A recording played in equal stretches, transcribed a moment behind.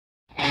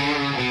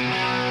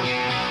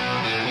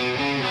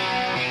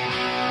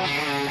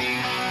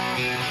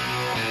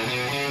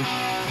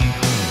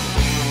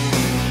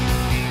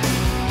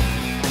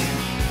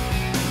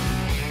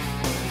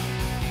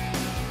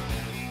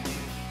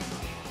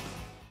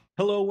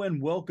Hello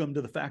and welcome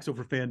to the Facts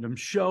Over Fandom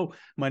show.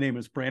 My name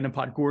is Brandon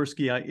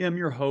Podgorski. I am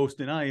your host,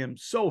 and I am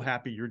so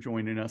happy you're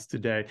joining us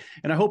today.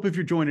 And I hope if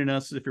you're joining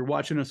us, if you're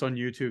watching us on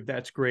YouTube,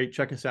 that's great.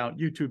 Check us out,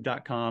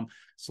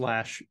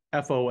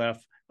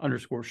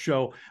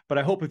 youtube.com/FOF_show. But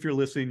I hope if you're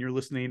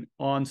listening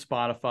on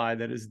Spotify.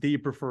 That is the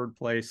preferred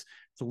place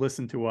to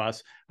listen to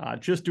us.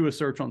 Just do a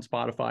search on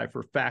Spotify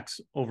for Facts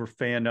Over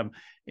Fandom.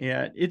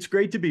 And it's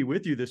great to be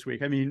with you this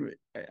week. I mean,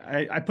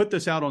 I put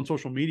this out on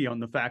social media on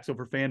the Facts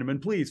Over Fandom,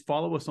 and please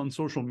follow us on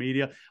social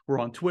media. We're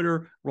on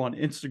Twitter, we're on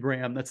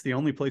Instagram. That's the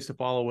only place to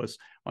follow us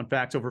on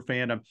Facts Over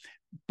Fandom.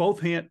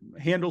 Both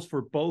handles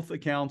for both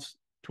accounts,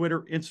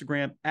 Twitter,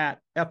 Instagram, at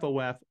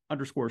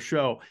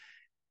FOF_show.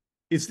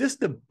 Is this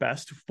the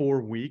best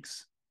 4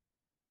 weeks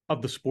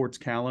of the sports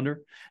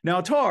calendar? Now,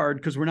 it's hard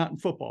because we're not in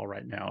football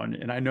right now,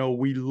 and I know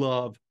we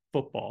love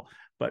football,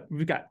 but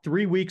we've got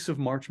 3 weeks of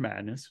March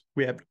Madness.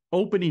 We have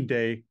opening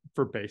day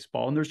for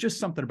baseball, and there's just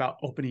something about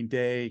opening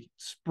day,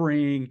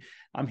 spring.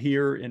 I'm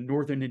here in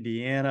northern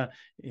Indiana,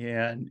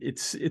 and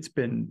it's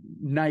been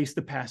nice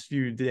the past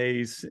few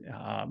days.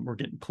 We're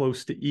getting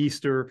close to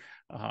Easter.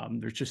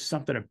 There's just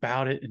something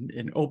about it,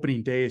 and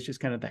opening day is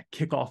just kind of that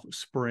kickoff of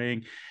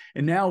spring.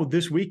 And now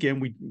this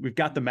weekend, we've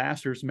got the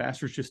Masters.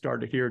 Masters just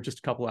started here just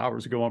a couple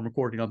hours ago. I'm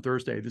recording on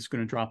Thursday. This is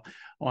going to drop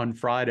on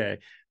Friday.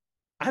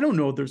 I don't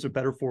know if there's a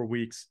better 4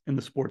 weeks in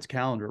the sports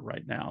calendar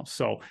right now.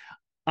 So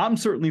I'm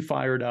certainly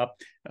fired up.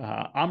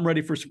 I'm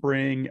ready for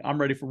spring. I'm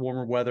ready for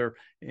warmer weather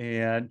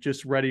and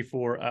just ready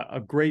for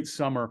a great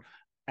summer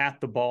at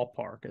the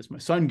ballpark. As my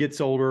son gets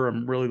older,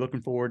 I'm really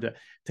looking forward to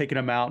taking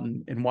him out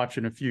and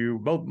watching a few,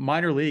 both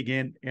minor league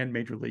and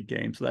major league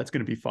games. So that's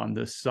going to be fun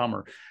this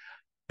summer.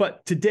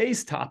 But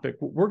today's topic,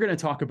 what we're going to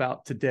talk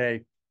about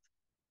today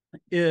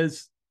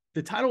is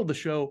the title of the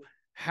show,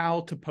 How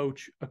to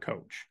Poach a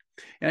Coach.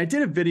 And I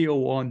did a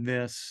video on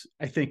this,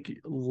 I think,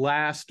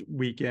 last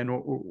weekend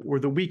or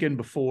the weekend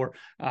before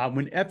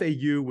when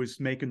FAU was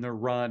making their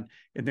run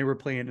and they were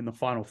playing in the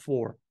Final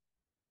Four.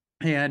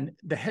 And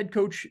the head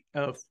coach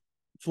of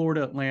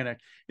Florida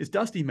Atlantic is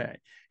Dusty May.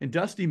 And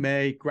Dusty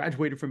May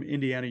graduated from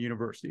Indiana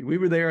University. We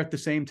were there at the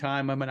same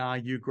time. I'm an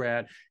IU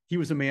grad. He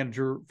was a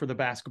manager for the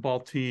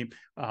basketball team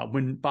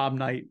when Bob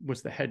Knight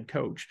was the head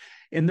coach.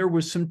 And there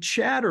was some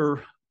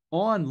chatter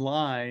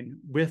online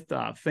with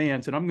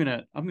fans, and I'm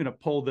gonna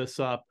pull this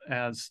up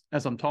as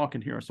I'm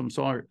talking here. So I'm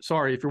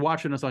sorry if you're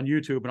watching us on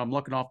YouTube and I'm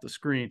looking off the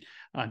screen.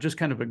 Just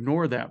kind of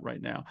ignore that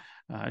right now.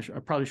 I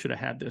probably should have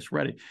had this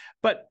ready,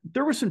 but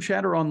there was some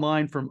chatter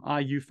online from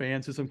IU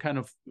fans as I'm kind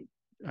of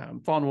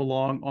following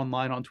along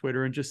online on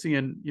Twitter and just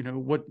seeing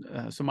what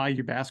some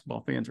IU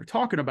basketball fans are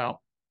talking about.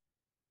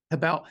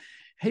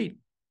 Hey,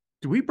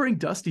 do we bring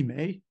Dusty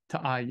May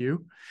to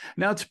IU?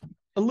 Now it's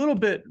a little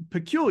bit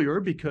peculiar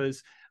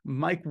because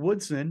Mike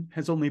Woodson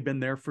has only been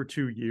there for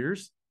 2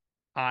 years.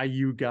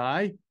 IU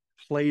guy,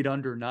 played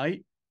under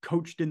Knight,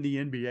 coached in the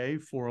NBA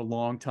for a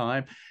long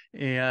time.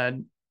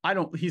 And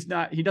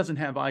he doesn't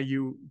have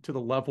IU to the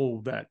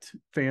level that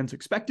fans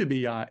expect to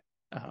be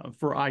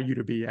for IU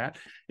to be at.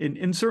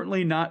 And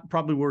certainly not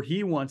probably where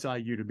he wants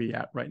IU to be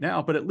at right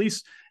now, but at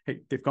least,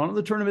 hey, they've gone to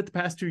the tournament the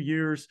past 2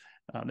 years.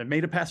 They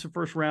made it past the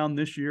first round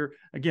this year.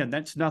 Again,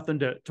 that's nothing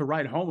to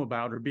write home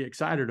about or be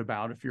excited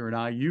about if you're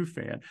an IU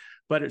fan,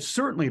 but it's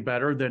certainly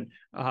better than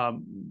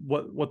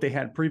what they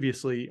had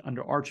previously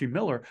under Archie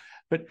Miller.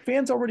 But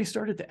fans already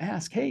started to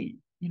ask, hey,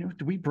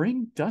 do we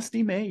bring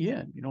Dusty May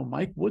in?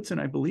 Mike Woodson,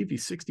 I believe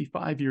he's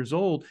 65 years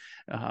old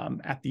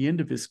at the end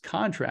of his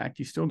contract.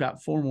 He's still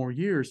got 4 more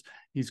years.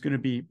 He's going to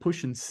be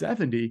pushing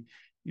 70.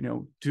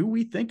 Do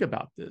we think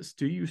about this?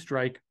 Do you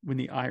strike when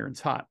the iron's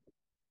hot?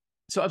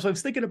 So I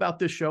was thinking about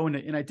this show,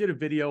 and I did a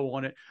video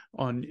on it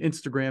on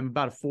Instagram,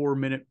 about a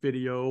 4-minute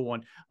video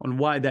on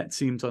why that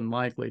seems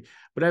unlikely.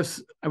 But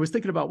as I was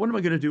thinking about what am I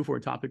going to do for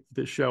a topic for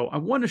this show, I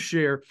want to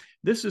share,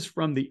 this is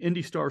from the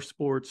Indy Star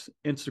Sports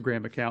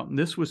Instagram account, and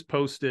this was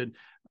posted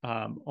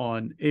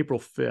on April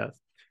 5th.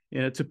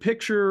 And it's a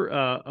picture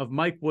of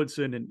Mike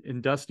Woodson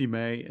and Dusty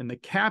May. And the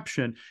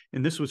caption,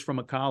 and this was from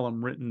a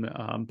column written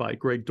by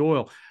Greg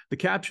Doyle, the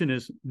caption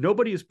is,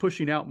 "Nobody is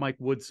pushing out Mike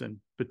Woodson,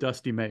 but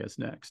Dusty May is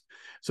next."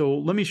 So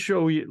let me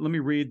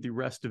read the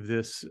rest of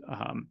this,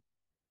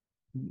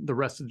 the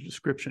rest of the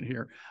description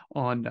here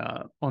on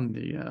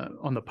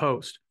the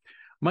post.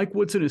 Mike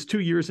Woodson is 2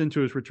 years into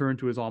his return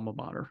to his alma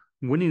mater,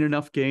 winning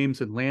enough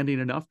games and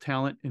landing enough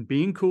talent and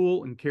being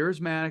cool and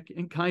charismatic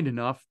and kind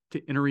enough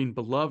to entering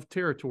beloved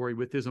territory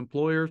with his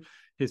employers,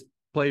 his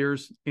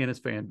players, and his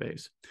fan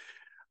base.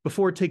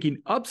 Before taking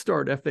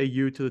upstart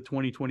FAU to the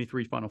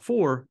 2023 Final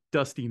Four,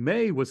 Dusty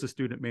May was the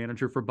student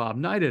manager for Bob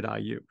Knight at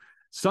IU.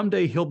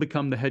 Someday he'll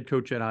become the head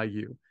coach at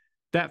IU.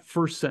 That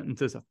first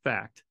sentence is a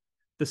fact.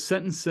 The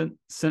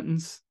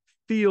sentence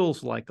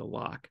feels like a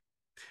lock.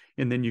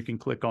 And then you can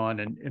click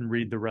on and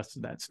read the rest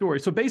of that story.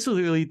 So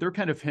basically, they're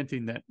kind of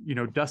hinting that,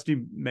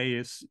 Dusty May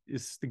is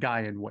the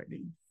guy in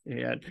waiting.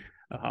 And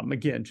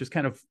Again, just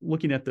kind of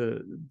looking at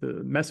the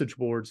message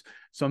boards,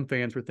 some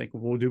fans were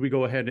thinking, well, do we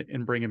go ahead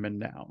and bring him in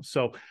now?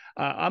 So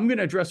I'm going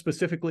to address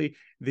specifically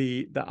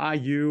the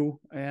IU,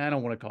 and I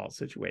don't want to call it a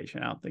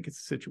situation. I don't think it's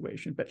a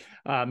situation, but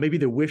maybe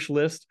the wish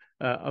list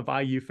of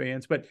IU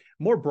fans. But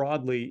more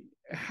broadly,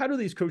 how do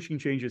these coaching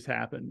changes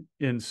happen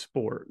in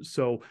sport?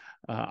 So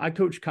I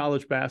coach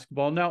college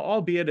basketball now,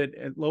 albeit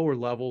at lower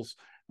levels,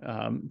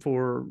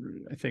 for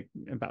I think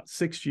about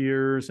 6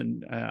 years,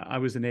 and I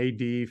was an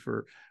AD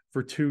for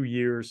 2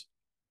 years.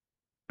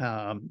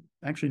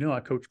 Actually, no, I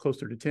coached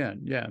closer to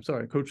 10. Yeah, I'm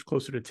sorry. I coached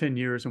closer to 10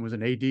 years and was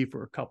an AD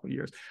for a couple of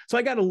years. So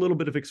I got a little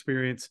bit of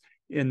experience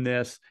in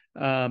this.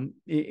 And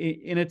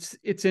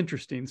it's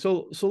interesting.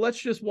 So let's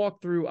just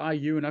walk through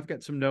IU, and I've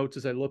got some notes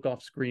as I look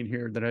off screen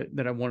here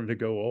that I wanted to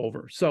go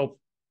over. So,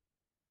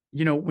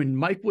 when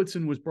Mike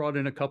Woodson was brought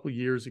in a couple of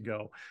years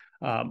ago,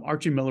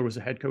 Archie Miller was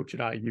a head coach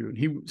at IU, and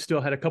he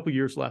still had a couple of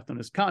years left on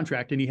his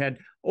contract, and he had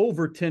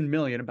over 10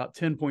 million, about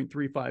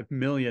 10.35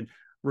 million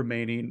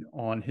remaining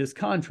on his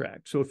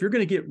contract. So if you're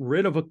going to get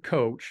rid of a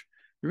coach,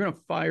 you're going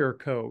to fire a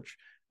coach,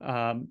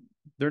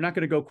 they're not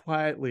going to go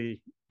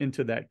quietly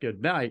into that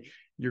good night.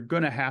 You're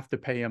going to have to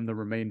pay them the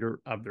remainder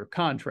of their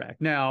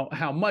contract. Now,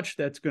 how much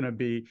that's going to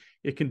be,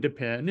 it can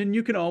depend, and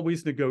you can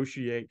always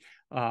negotiate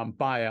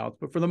buyouts,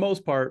 but for the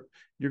most part,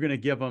 you're going to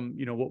give them,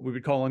 what we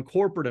would call in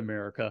corporate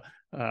America,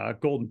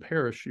 golden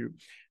parachute.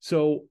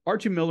 So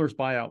Archie Miller's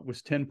buyout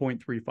was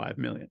 10.35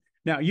 million.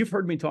 Now, you've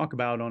heard me talk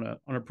about on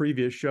a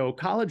previous show,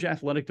 college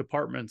athletic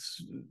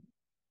departments,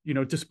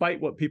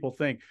 despite what people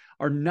think,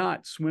 are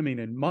not swimming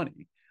in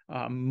money.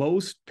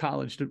 Most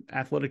college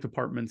athletic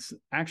departments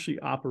actually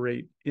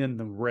operate in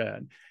the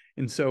red.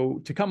 And so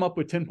to come up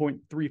with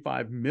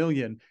 10.35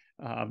 million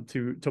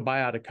to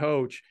buy out a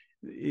coach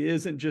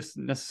isn't just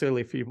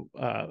necessarily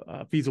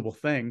a feasible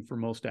thing for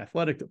most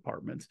athletic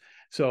departments.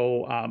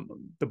 So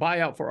the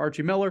buyout for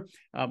Archie Miller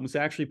was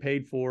actually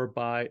paid for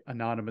by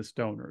anonymous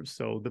donors.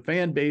 So the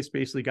fan base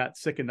basically got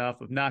sick enough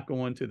of not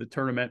going to the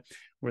tournament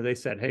where they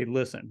said, hey,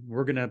 listen,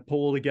 we're going to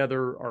pull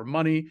together our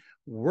money.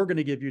 We're going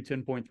to give you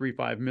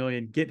 10.35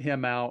 million, get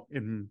him out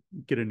and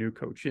get a new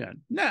coach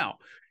in. Now,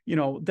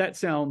 that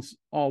sounds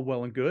all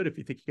well and good if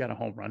you think you got a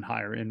home run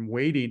hire in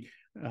waiting.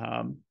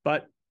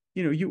 But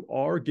you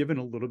are given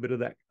a little bit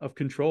of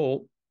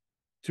control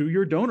to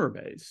your donor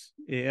base.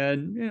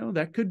 And,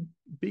 that could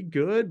be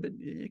good, but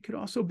it could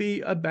also be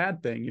a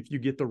bad thing if you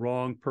get the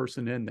wrong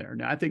person in there.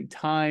 Now, I think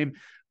time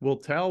will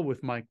tell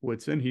with Mike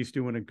Woodson. He's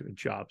doing a good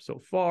job so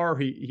far.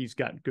 He's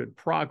got good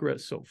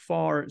progress so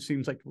far. It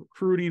seems like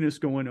recruiting is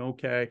going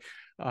okay.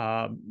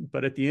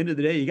 But at the end of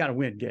the day, you got to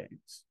win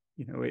games.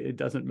 It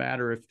doesn't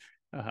matter if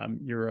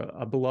you're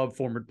a beloved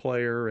former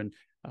player and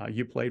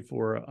you played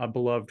for a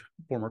beloved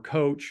former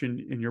coach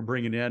and you're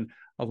bringing in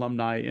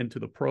alumni into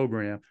the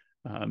program.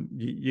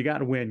 You got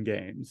to win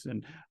games.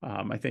 And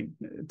I think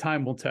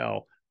time will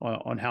tell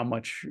on how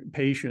much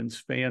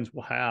patience fans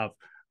will have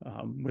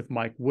with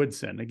Mike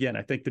Woodson. Again,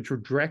 I think the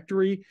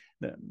trajectory,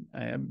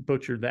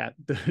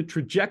 the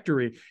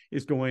trajectory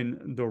is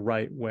going the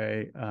right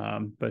way.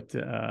 But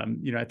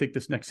I think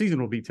this next season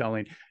will be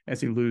telling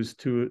as he loses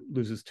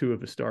two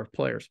of his star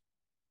players.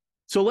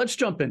 So let's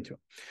jump into it.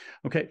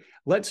 Okay,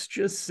 let's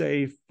just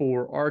say,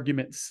 for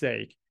argument's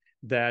sake,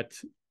 that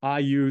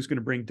IU is going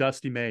to bring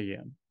Dusty May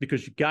in,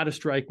 because you got to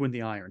strike when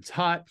the iron's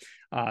hot.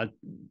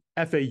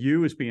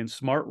 FAU is being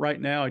smart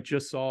right now. I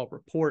just saw a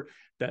report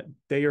that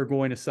they are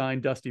going to sign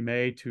Dusty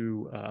May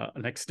to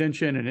an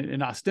extension,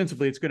 and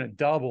ostensibly it's going to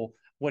double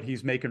what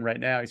he's making right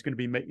now. He's going to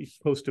be making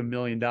close to $1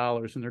 million,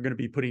 and they're going to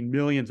be putting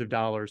millions of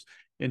dollars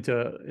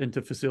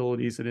into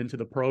facilities and into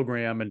the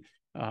program and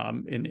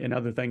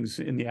other things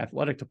in the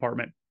athletic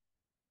department.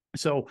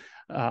 So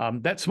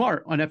that's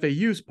smart on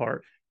FAU's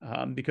part,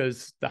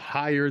 because the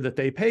higher that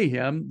they pay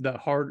him,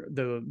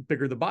 the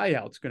bigger the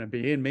buyout's going to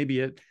be, and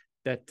maybe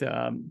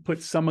that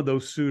puts some of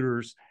those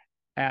suitors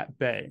at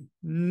bay.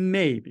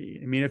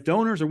 Maybe. I mean, if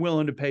donors are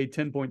willing to pay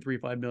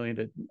 10.35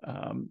 million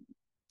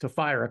to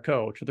fire a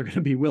coach, they're going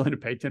to be willing to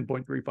pay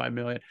 10.35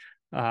 million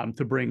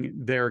to bring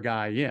their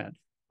guy in.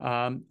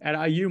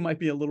 At IU might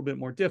be a little bit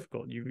more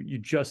difficult. You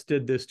just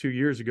did this 2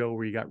 years ago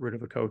where you got rid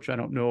of a coach. I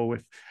don't know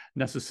if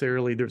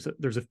necessarily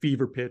there's a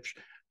fever pitch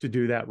to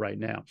do that right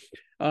now.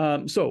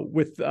 So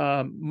with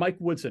Mike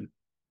Woodson,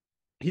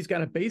 he's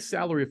got a base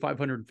salary of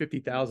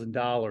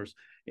 $550,000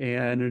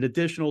 and an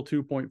additional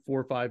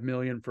 $2.45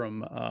 million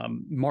from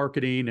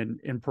marketing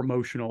and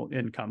promotional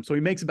income. So he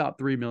makes about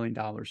 $3 million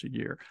a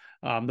year.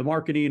 The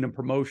marketing and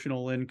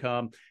promotional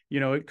income,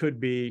 it could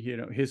be,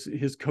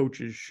 his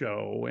coach's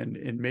show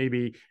and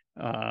maybe,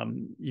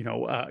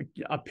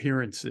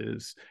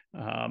 appearances,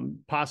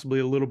 possibly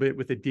a little bit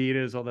with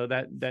Adidas, although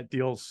that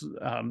deals,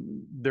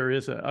 there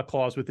is a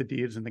clause with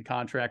Adidas in the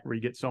contract where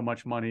you get so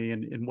much money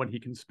and what he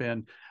can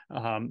spend,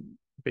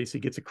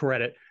 basically gets a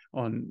credit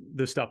on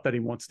the stuff that he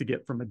wants to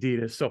get from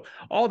Adidas. So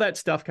all that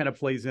stuff kind of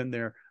plays in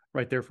there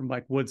right there from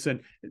Mike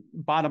Woodson.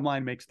 Bottom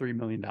line, makes $3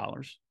 million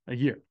a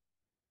year.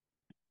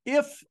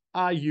 If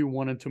IU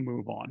wanted to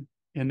move on,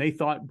 And they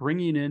thought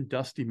bringing in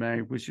Dusty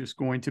May was just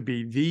going to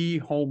be the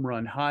home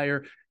run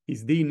hire.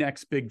 He's the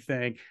next big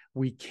thing.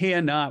 We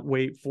cannot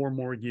wait 4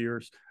 more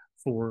years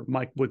for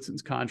Mike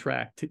Woodson's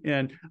contract to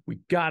end. We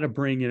got to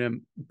bring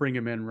him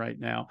in right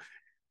now.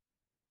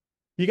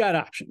 You got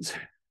options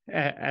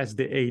as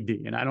the AD,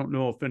 and I don't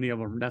know if any of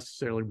them are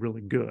necessarily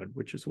really good,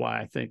 which is why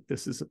I think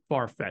this is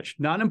far-fetched.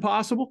 Not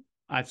impossible.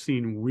 I've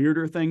seen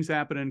weirder things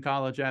happen in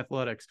college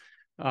athletics,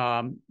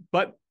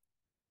 but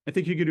I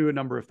think you could do a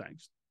number of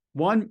things.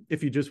 One,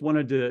 if you just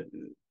wanted to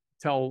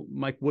tell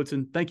Mike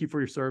Woodson, thank you for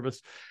your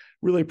service.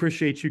 Really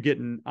appreciate you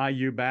getting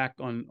IU back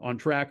on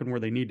track and where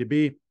they need to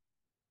be.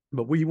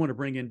 But we want to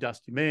bring in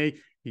Dusty May.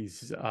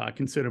 He's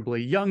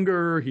considerably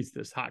younger. He's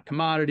this hot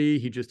commodity.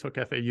 He just took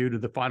FAU to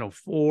the Final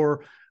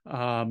Four.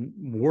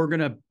 We're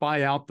going to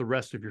buy out the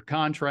rest of your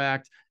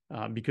contract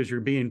because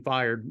you're being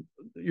fired.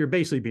 You're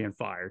basically being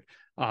fired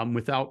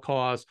without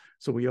cause.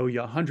 So we owe you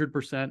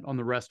 100% on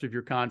the rest of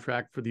your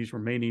contract for these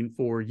remaining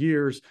 4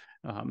 years.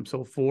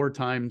 So 4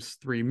 times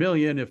 $3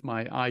 million, if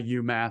my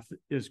IU math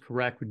is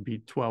correct, would be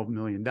 $12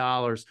 million.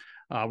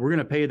 We're going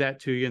to pay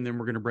that to you, and then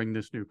we're going to bring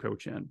this new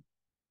coach in.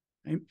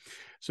 Right?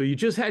 So you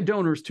just had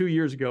donors 2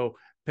 years ago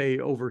pay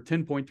over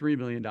 $10.3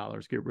 million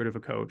to get rid of a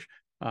coach.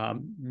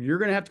 You're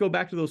going to have to go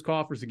back to those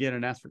coffers again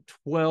and ask for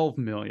 $12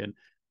 million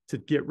to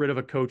get rid of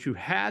a coach who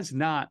has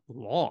not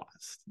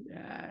lost.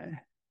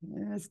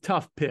 It's a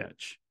tough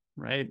pitch,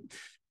 right?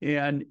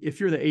 And if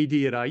you're the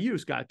AD at IU,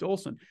 Scott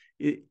Dolson,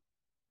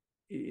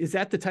 is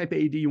that the type of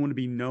AD you want to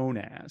be known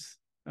as?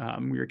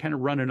 You're kind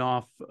of running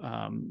off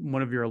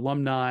one of your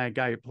alumni, a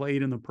guy who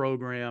played in the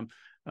program,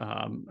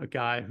 a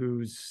guy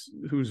who's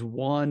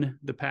won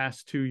the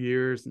past 2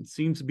 years and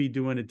seems to be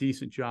doing a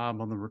decent job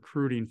on the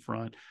recruiting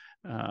front.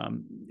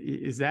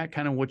 Is that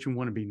kind of what you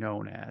want to be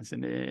known as?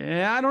 And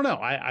I don't know.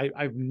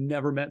 I've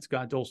never met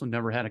Scott Dolson,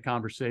 never had a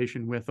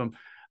conversation with him.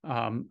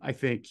 I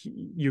think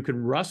you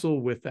can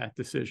wrestle with that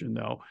decision,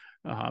 though,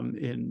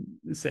 and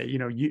say,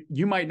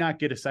 you might not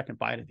get a second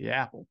bite at the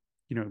apple.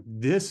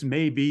 This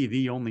may be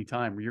the only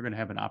time where you're going to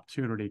have an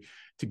opportunity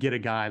to get a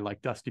guy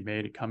like Dusty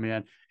May to come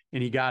in,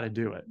 and you got to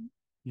do it.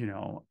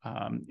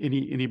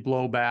 Any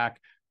blowback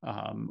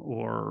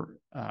or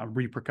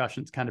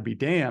repercussions kind of be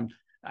damned.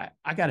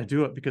 I got to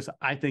do it because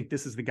I think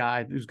this is the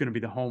guy who's going to be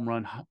the home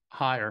run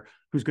hire,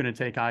 who's going to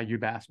take IU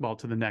basketball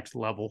to the next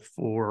level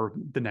for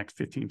the next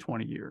 15,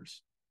 20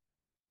 years.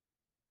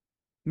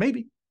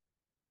 Maybe,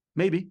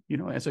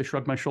 as I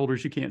shrug my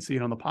shoulders, you can't see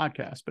it on the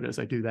podcast, but as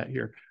I do that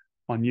here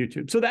on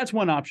YouTube. So that's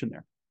one option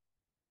there.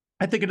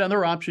 I think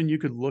another option you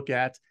could look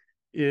at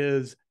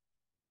is,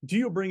 do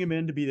you bring him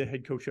in to be the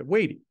head coach at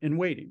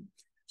waiting?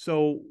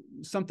 So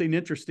something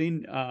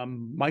interesting,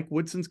 Mike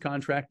Woodson's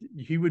contract,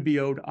 he would be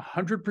owed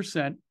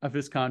 100% of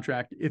his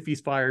contract if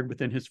he's fired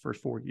within his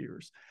first 4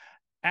 years.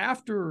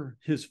 After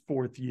his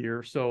 4th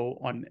year, so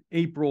on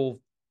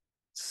April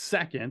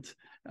 2nd,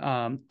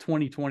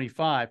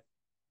 2025,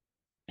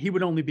 he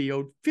would only be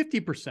owed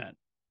 50%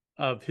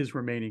 of his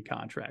remaining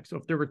contract. So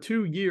if there were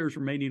 2 years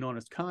remaining on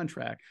his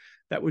contract,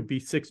 that would be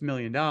 $6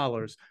 million.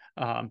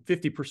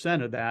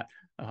 50% of that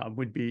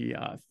would be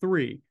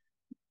 3.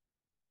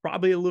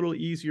 Probably a little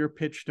easier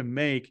pitch to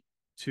make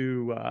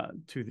to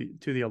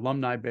the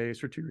alumni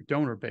base or to your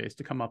donor base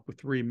to come up with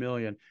 $3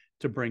 million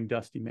to bring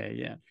Dusty May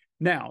in.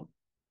 Now,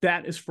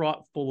 that is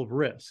fraught full of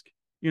risk.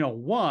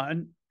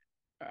 One,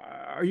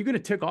 are you going to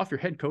tick off your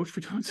head coach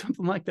for doing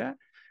something like that?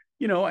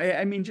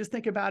 I mean, just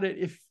think about it.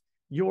 If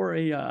you're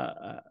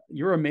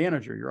a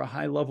manager, you're a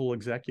high level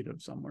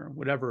executive somewhere,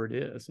 whatever it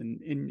is, and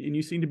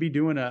you seem to be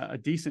doing a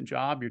decent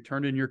job. You're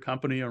turning your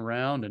company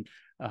around, and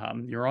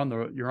you're on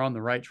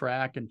the right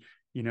track, and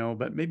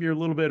but maybe you're a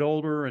little bit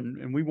older,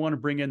 and we want to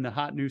bring in the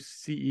hot new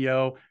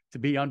CEO to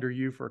be under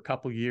you for a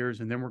couple of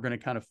years, and then we're going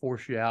to kind of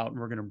force you out, and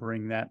we're going to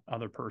bring that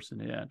other person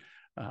in.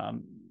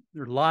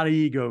 There are a lot of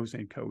egos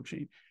in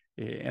coaching.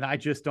 And I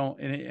just don't,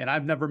 and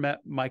I've never met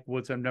Mike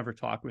Woods. I've never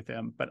talked with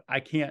him, but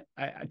I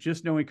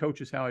just knowing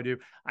coaches how I do,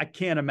 I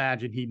can't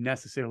imagine he'd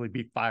necessarily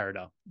be fired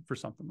up for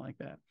something like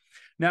that.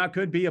 Now, it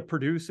could be a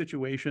Purdue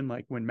situation,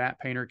 like when Matt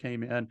Painter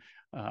came in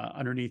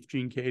underneath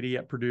Gene Cady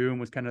at Purdue and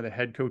was kind of the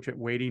head coach at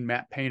waiting.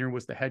 Matt Painter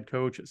was the head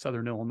coach at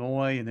Southern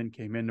Illinois and then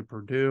came into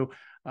Purdue.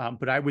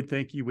 But I would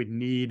think you would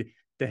need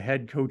the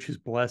head coach's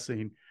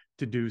blessing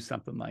to do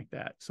something like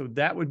that. So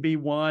that would be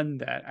one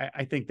that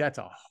I think that's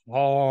a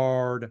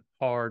hard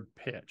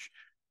pitch.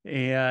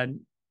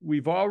 And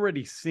we've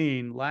already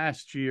seen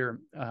last year,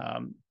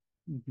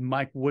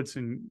 Mike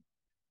Woodson,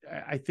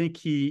 I think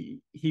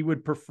he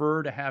would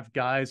prefer to have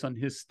guys on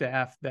his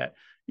staff that,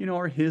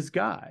 are his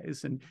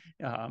guys and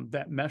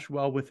that mesh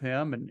well with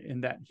him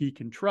and that he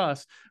can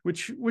trust,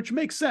 which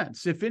makes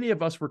sense. If any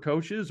of us were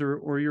coaches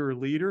or you're a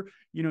leader,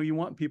 you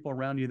want people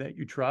around you that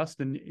you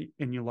trust and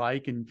you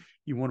like and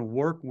you want to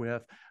work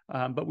with.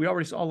 But we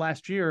already saw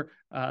last year,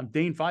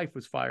 Dane Fife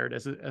was fired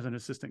as an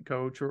assistant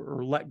coach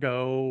or let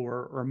go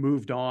or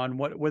moved on,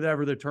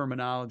 whatever the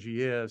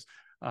terminology is.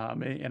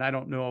 And I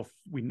don't know if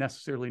we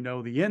necessarily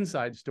know the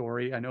inside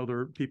story. I know there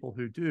are people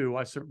who do.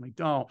 I certainly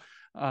don't.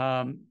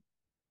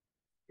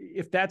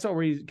 if that's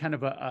already kind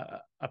of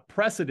a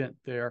precedent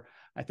there,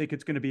 I think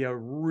it's going to be a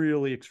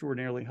really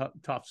extraordinarily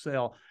tough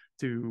sell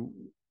to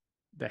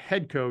the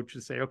head coach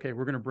to say, okay,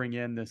 we're going to bring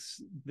in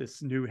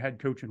this new head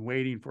coach in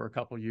waiting for a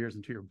couple of years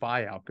until your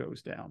buyout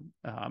goes down.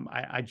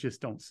 I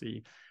just don't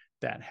see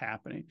that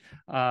happening.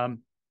 And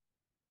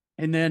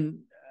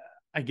then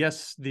I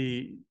guess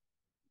the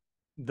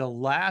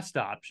last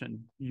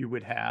option you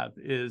would have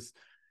is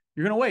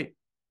you're going to wait.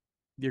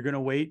 You're going to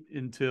wait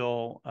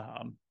until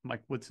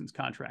Mike Woodson's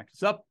contract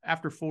is up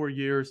after 4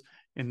 years,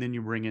 and then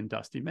you bring in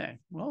Dusty May.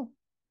 Well,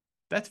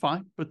 that's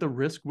fine. But the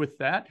risk with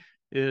that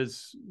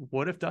is,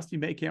 what if Dusty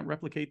May can't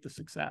replicate the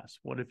success?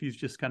 What if he's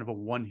just kind of a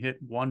one-hit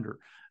wonder?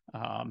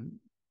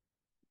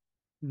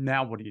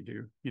 Now what do you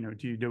do?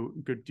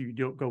 Do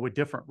you go a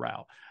different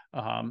route?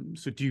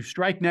 So do you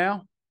strike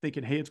now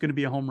thinking, hey, it's going to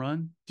be a home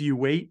run? Do you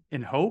wait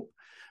and hope?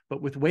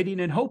 But with waiting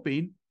and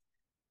hoping,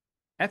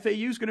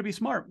 FAU is going to be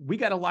smart. We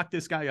got to lock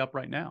this guy up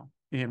right now.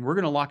 And we're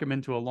going to lock him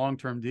into a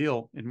long-term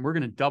deal. And we're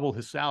going to double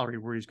his salary,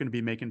 where he's going to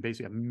be making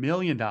basically $1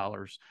 million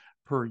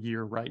per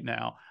year right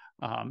now.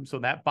 So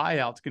that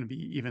buyout's going to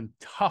be even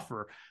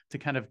tougher to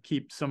kind of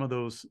keep some of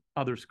those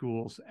other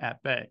schools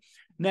at bay.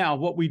 Now,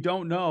 what we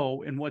don't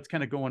know and what's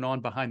kind of going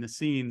on behind the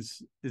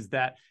scenes is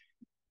that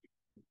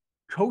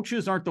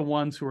coaches aren't the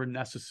ones who are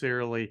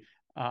necessarily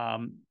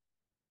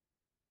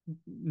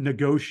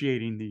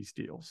negotiating these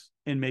deals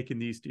and making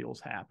these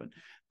deals happen.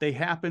 They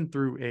happen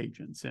through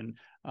agents. And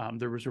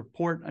there was a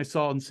report I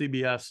saw on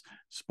CBS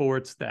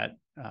Sports that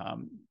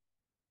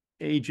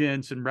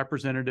agents and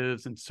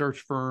representatives and search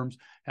firms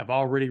have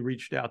already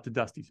reached out to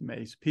Dusty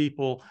May's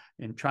people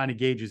and trying to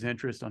gauge his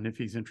interest on if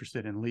he's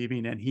interested in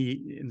leaving.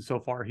 And so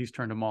far he's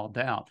turned them all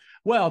down.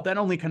 Well, that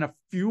only kind of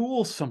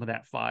fuels some of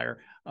that fire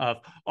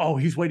of, oh,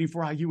 he's waiting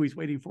for IU. He's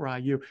waiting for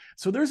IU.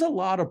 So there's a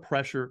lot of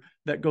pressure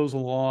that goes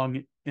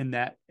along in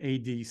that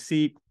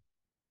ADC.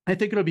 I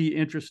think it'll be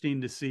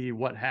interesting to see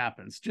what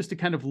happens. Just to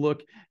kind of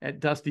look at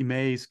Dusty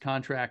May's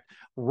contract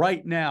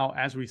right now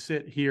as we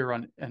sit here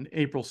on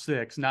April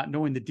 6th, not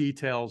knowing the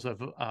details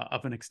of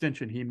an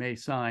extension he may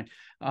sign.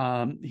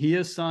 He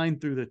is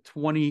signed through the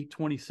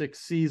 2026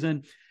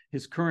 season.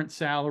 His current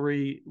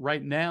salary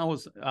right now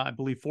is, I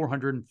believe,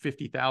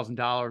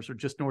 $450,000, or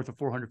just north of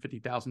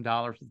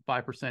 $450,000, with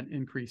 5%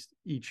 increase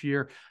each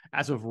year.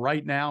 As of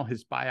right now,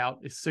 his buyout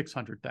is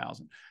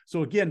 $600,000.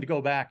 So again, to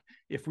go back,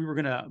 if we were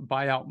going to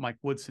buy out Mike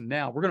Woodson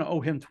now, we're going to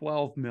owe him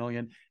 $12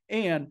 million,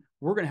 and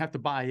we're going to have to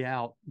buy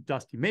out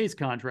Dusty May's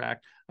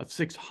contract of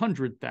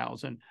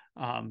 $600,000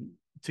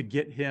 to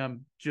get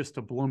him just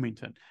to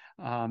Bloomington.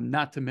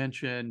 Not to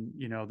mention,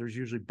 there's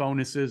usually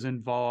bonuses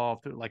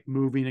involved, like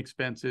moving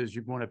expenses.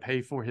 You want to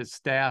pay for his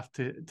staff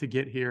to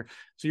get here.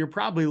 So you're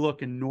probably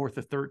looking north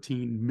of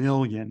 $13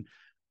 million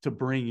to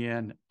bring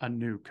in a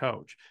new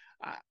coach.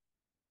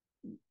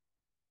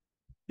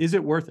 Is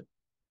it worth it?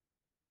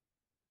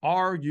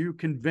 Are you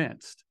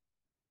convinced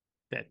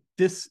that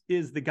this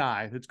is the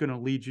guy that's going to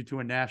lead you to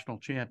a national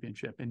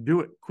championship, and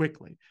do it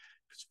quickly?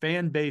 Because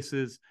fan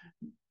bases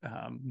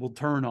will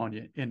turn on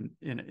you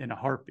in a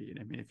heartbeat.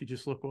 I mean, if you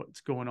just look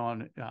what's going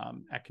on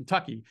at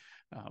Kentucky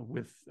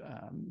with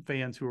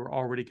fans who are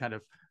already kind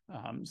of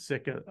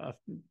sick of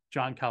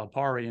John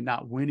Calipari and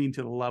not winning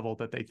to the level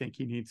that they think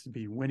he needs to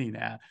be winning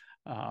at.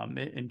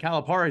 And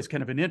Calipari is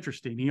kind of an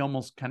interesting, he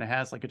almost kind of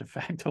has like a de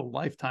facto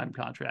lifetime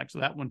contract. So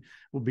that one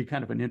will be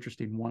kind of an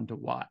interesting one to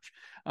watch.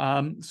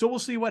 So we'll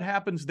see what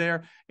happens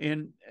there.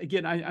 And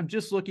again, I'm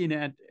just looking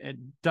at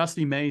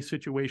Dusty May's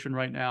situation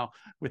right now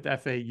with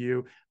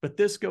FAU, but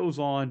this goes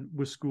on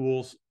with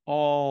schools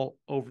all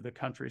over the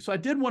country. So I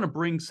did want to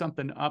bring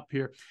something up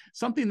here,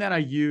 something that I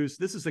use.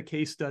 This is a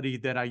case study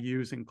that I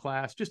use in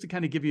class, just to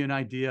kind of give you an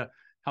idea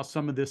how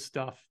some of this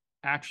stuff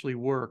actually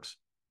works.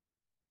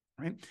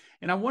 Right.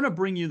 And I want to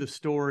bring you the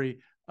story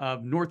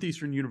of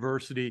Northeastern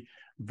University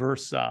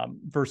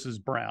versus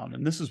Brown.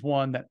 And this is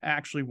one that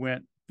actually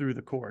went through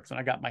the courts. And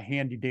I got my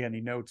handy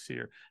dandy notes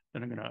here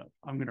that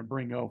I'm gonna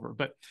bring over.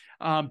 But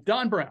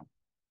Don Brown,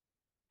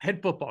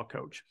 head football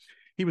coach.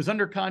 He was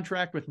under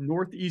contract with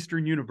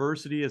Northeastern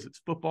University as its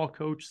football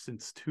coach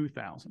since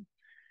 2000.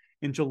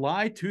 In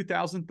July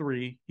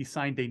 2003, he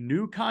signed a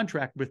new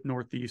contract with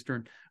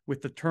Northeastern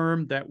with the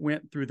term that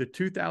went through the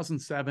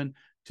 2007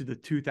 to the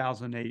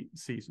 2008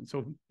 season.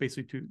 So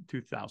basically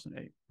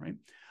 2008, right?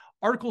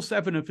 Article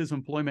 7 of his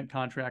employment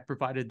contract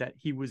provided that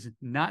he was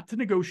not to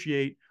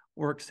negotiate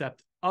or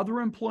accept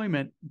other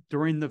employment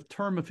during the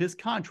term of his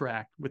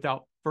contract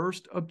without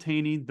first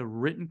obtaining the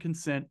written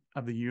consent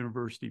of the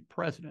university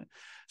president.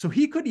 So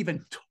he could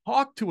even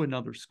talk to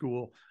another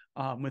school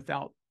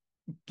without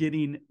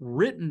getting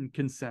written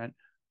consent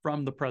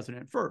from the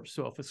president first.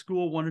 So if a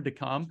school wanted to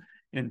come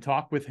and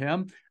talk with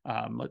him,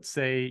 let's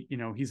say,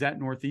 he's at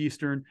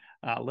Northeastern,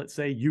 let's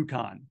say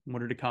UConn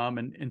wanted to come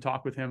and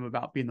talk with him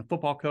about being the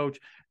football coach,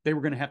 they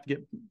were going to have to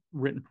get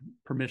written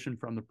permission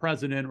from the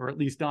president, or at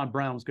least Don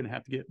Brown was going to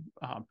have to get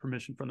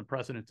permission from the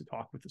president to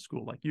talk with a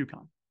school like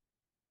UConn.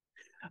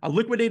 A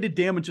liquidated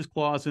damages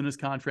clause in his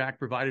contract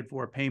provided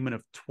for a payment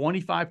of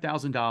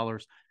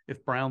 $25,000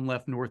 if Brown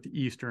left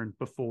Northeastern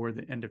before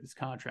the end of his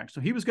contract.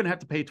 So he was going to have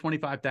to pay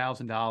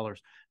 $25,000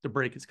 to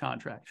break his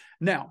contract.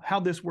 Now, how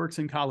this works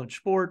in college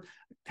sport,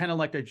 kind of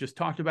like I just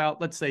talked about,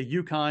 let's say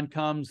UConn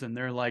comes and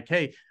they're like,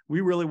 hey,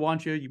 we really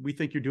want you. We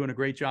think you're doing a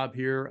great job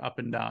here up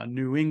in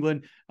New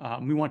England.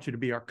 We want you to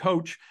be our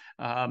coach.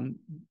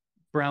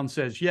 Brown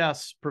says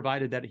yes,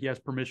 provided that he has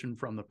permission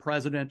from the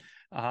president.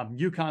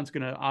 UConn's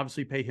going to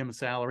obviously pay him a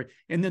salary,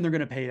 and then they're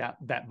going to pay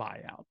that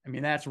buyout. I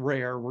mean, that's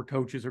rare where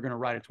coaches are going to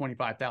write a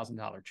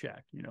 $25,000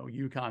 check.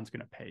 UConn's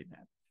going to pay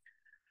that.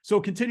 So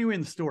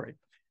continuing the story,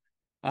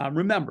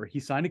 remember,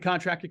 he signed a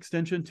contract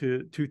extension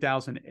to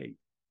 2008.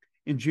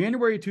 In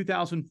January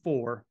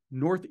 2004,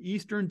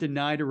 Northeastern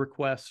denied a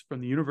request from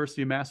the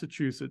University of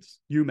Massachusetts,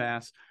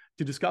 UMass,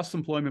 to discuss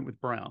employment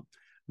with Brown.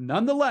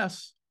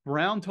 Nonetheless,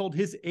 Brown told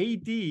his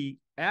AD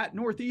at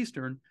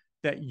Northeastern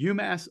that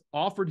UMass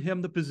offered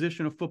him the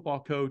position of football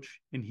coach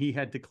and he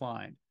had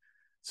declined.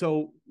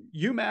 So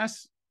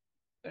UMass,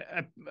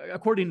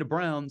 according to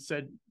Brown,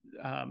 said,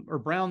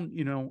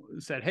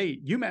 said, hey,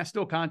 UMass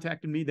still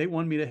contacted me. They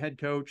wanted me to head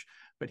coach,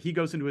 but he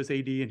goes into his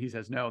AD and he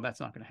says, no,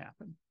 that's not going to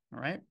happen. All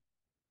right.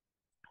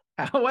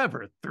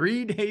 However,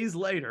 3 days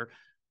later,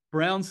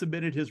 Brown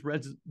submitted his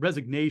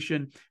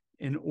resignation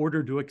in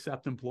order to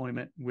accept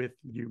employment with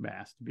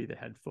UMass to be the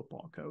head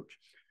football coach.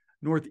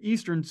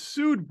 Northeastern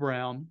sued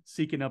Brown,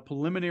 seeking a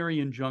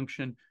preliminary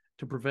injunction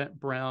to prevent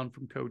Brown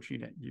from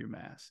coaching at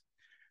UMass.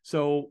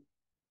 So,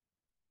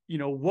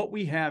 what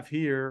we have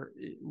here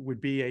would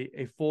be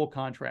a full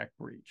contract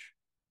breach.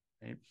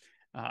 Right?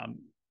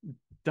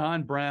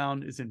 Don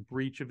Brown is in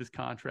breach of his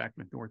contract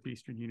with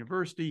Northeastern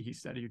University. He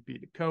said he would be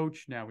the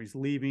coach. Now he's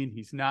leaving.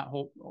 He's not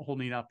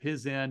holding up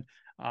his end.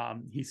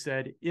 He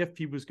said if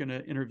he was going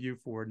to interview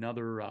for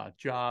another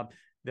job,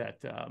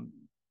 that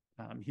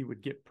he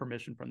would get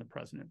permission from the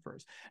president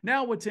first.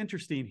 Now, what's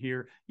interesting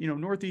here,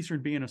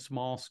 Northeastern being a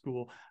small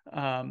school,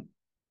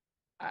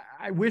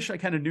 I wish I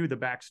kind of knew the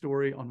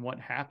backstory on what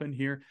happened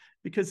here,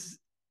 because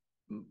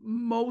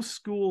most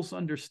schools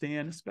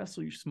understand,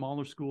 especially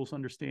smaller schools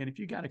understand, if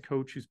you got a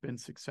coach who's been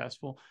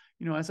successful,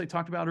 as I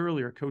talked about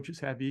earlier, coaches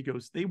have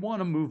egos. They want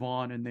to move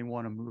on and they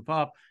want to move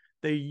up.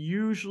 They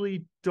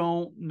usually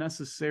don't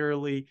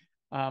necessarily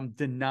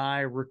deny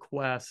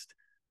requests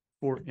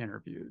for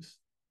interviews.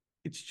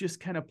 It's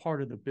just kind of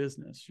part of the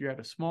business. You're at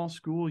a small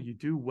school, you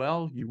do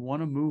well, you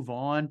want to move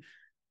on.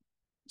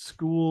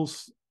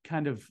 Schools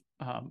kind of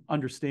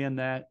understand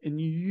that,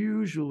 and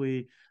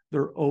usually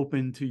they're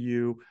open to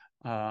you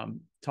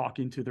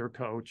talking to their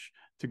coach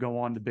to go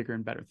on to bigger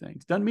and better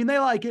things. Doesn't mean they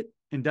like it,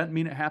 and doesn't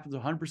mean it happens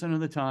 100% of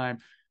the time,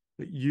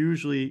 but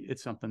usually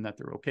it's something that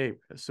they're okay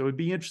with. So it'd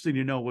be interesting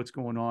to know what's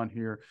going on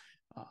here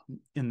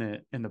in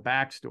the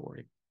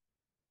backstory.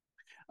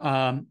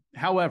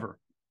 However,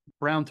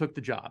 Brown took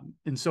the job.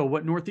 And so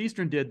what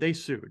Northeastern did, they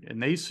sued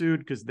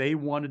because they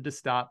wanted to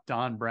stop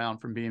Don Brown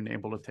from being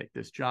able to take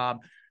this job.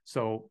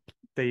 So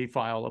they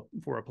filed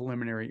for a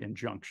preliminary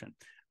injunction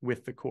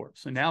with the court.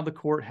 So now the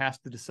court has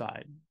to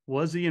decide,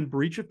 was he in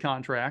breach of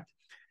contract?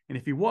 And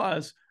if he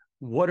was,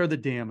 what are the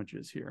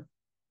damages here?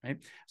 Right.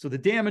 So the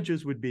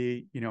damages would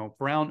be,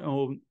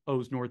 Brown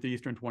owes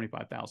Northeastern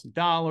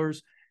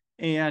 $25,000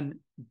 and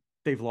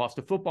they've lost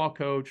a football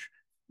coach.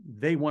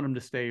 They want him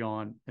to stay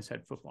on as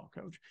head football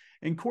coach.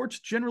 And courts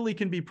generally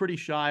can be pretty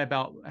shy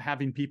about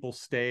having people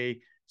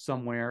stay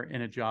somewhere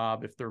in a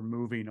job if they're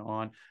moving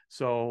on.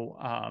 So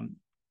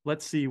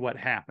let's see what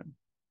happened.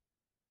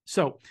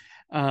 So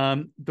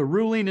the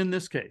ruling in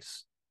this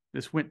case,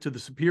 this went to the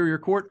Superior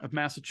Court of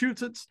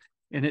Massachusetts,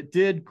 and it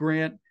did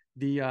grant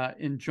the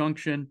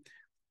injunction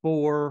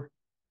for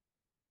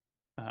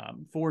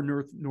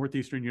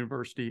Northeastern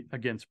University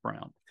against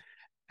Brown.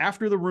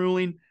 After the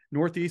ruling,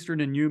 Northeastern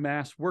and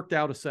UMass worked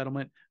out a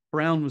settlement.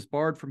 Brown was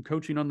barred from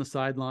coaching on the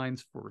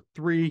sidelines for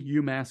 3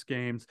 UMass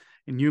games,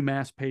 and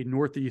UMass paid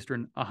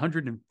Northeastern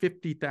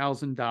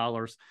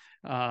 $150,000.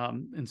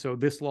 And so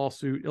this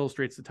lawsuit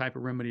illustrates the type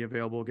of remedy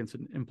available against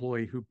an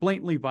employee who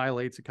blatantly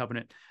violates a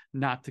covenant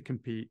not to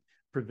compete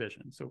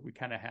provision. So we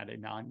kind of had a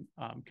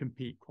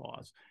non-compete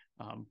clause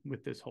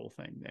with this whole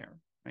thing there.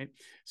 Right.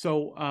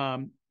 So,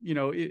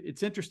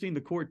 it's interesting.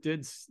 The court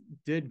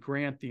did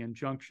grant the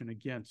injunction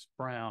against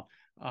Brown.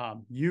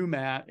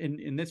 UMass,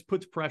 and this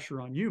puts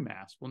pressure on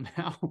UMass. Well,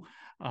 now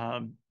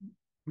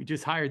we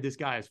just hired this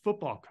guy as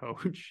football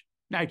coach.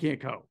 Now I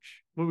can't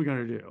coach. What are we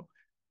going to do?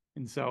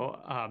 And so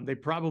they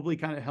probably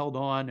kind of held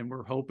on and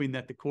were hoping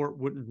that the court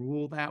wouldn't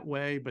rule that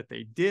way, but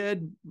they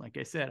did. Like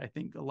I said, I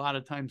think a lot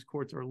of times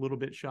courts are a little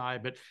bit shy,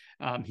 but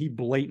he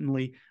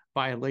blatantly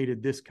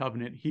violated this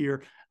covenant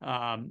here.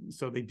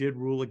 So they did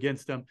rule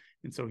against him.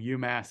 And so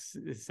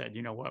UMass said,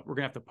 you know what, we're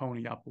going to have to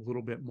pony up a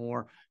little bit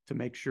more to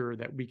make sure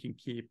that we can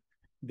keep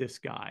this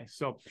guy.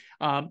 So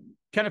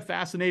kind of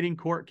fascinating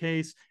court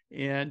case,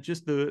 and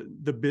just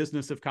the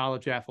business of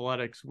college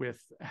athletics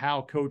with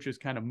how coaches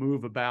kind of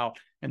move about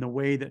and the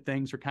way that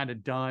things are kind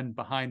of done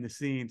behind the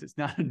scenes. It's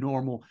not a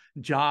normal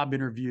job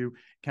interview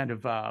kind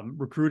of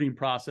recruiting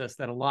process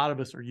that a lot of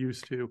us are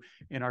used to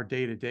in our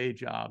day-to-day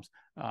jobs.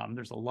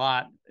 There's a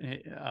lot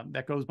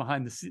that goes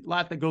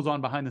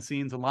on behind the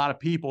scenes, a lot of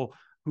people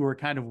who are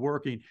kind of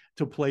working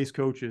to place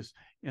coaches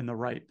in the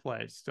right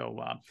place. So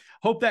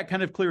hope that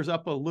kind of clears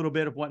up a little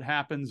bit of what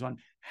happens on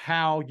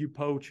how you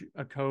poach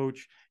a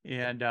coach,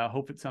 and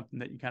hope it's something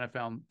that you kind of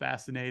found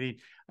fascinating.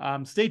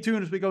 Stay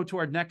tuned as we go to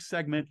our next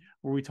segment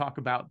where we talk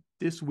about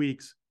this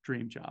week's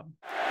dream job.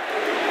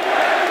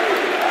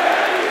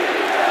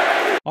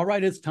 All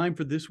right, it's time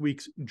for this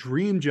week's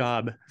dream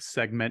job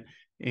segment.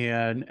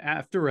 And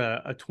after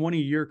a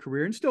 20-year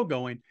career and still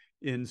going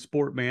in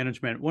sport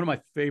management, one of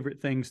my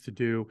favorite things to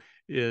do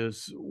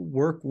is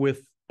work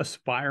with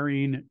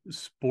aspiring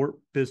sport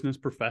business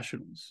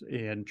professionals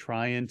and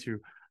trying to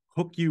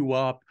hook you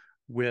up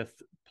with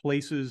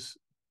places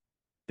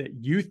that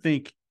you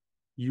think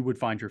you would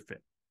find your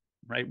fit,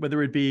 right?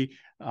 Whether it be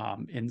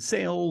in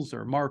sales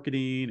or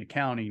marketing,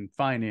 accounting,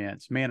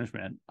 finance,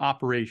 management,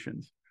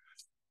 operations,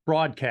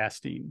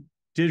 broadcasting,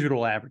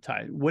 digital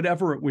advertising,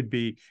 whatever it would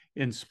be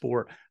in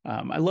sport.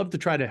 I love to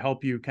try to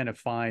help you kind of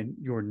find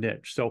your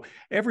niche. So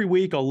every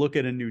week I'll look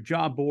at a new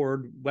job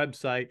board,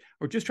 website,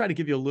 or just try to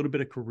give you a little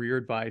bit of career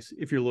advice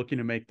if you're looking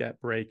to make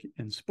that break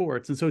in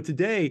sports. And so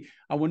today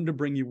I wanted to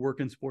bring you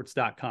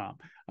workinsports.com.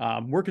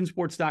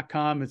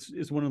 Workinsports.com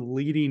is one of the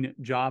leading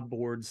job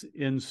boards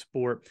in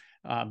sport.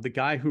 The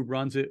guy who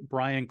runs it,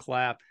 Brian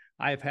Clapp,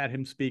 I have had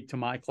him speak to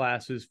my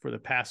classes for the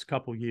past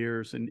couple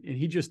years, and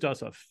he just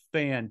does a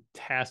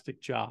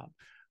fantastic job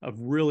of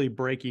really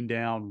breaking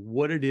down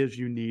what it is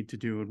you need to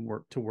do and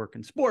work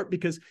in sport,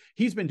 because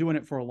he's been doing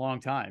it for a long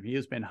time. He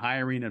has been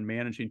hiring and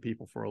managing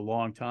people for a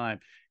long time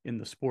in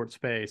the sports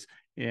space,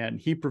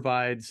 and he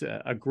provides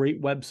a great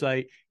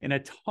website and a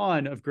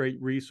ton of great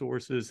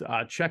resources.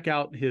 Check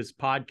out his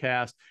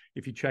podcast.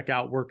 If you check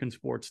out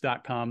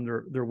workinsports.com,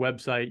 their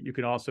website, you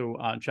can also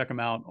check them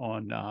out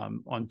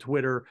on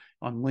Twitter,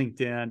 on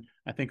LinkedIn.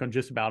 I think on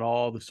just about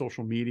all the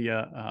social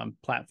media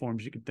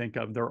platforms you can think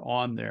of, they're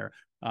on there.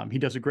 He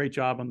does a great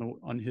job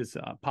on his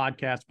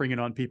podcast, bringing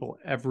on people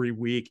every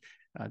week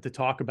to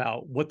talk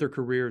about what their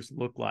careers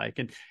look like.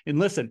 And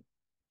listen,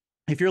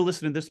 if you're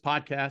listening to this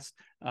podcast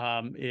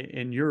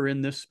and you're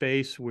in this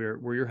space where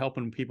you're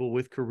helping people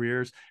with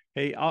careers,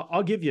 hey,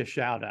 I'll give you a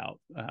shout out.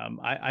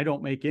 I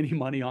don't make any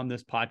money on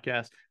this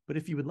podcast, but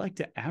if you would like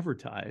to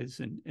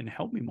advertise and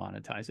help me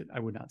monetize it, I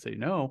would not say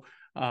no.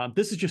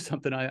 This is just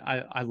something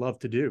I love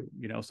to do.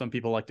 You know, some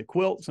people like to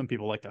quilt, some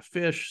people like to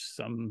fish,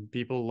 some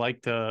people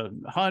like to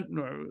hunt,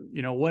 or,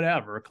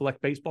 whatever,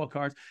 collect baseball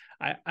cards.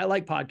 I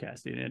like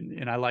podcasting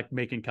and I like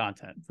making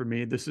content. For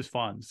me, this is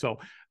fun. So,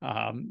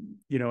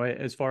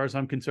 as far as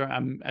I'm concerned,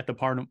 I'm at the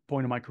point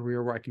of my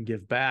career where I can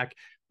give back.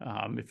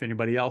 If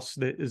anybody else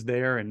that is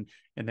there and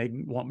they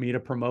want me to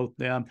promote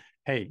them,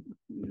 hey,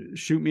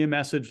 shoot me a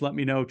message. Let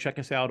me know. Check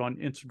us out on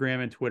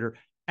Instagram and Twitter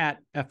at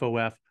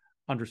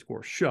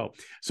FOF_show.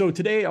 So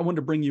today I wanted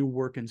to bring you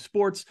Work in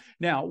Sports.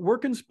 Now,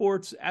 Work in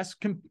Sports, as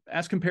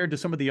compared to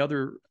some of the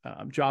other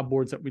job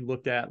boards that we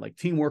looked at, like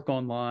Teamwork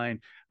Online,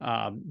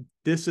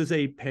 this is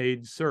a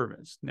paid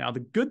service. Now,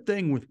 the good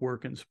thing with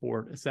Work in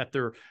Sport is that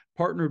they're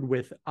partnered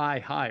with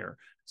iHire.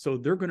 So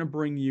they're going to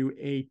bring you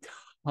a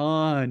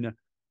ton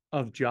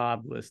of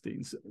job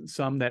listings,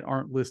 some that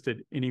aren't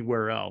listed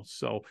anywhere else.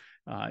 So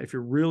if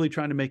you're really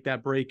trying to make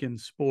that break in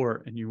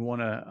sport and you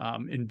want to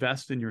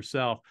invest in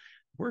yourself,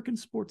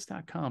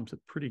 workinsports.com is a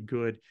pretty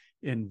good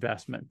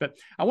investment. But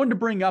I wanted to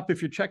bring up,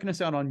 if you're checking us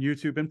out on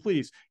YouTube, and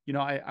please,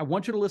 I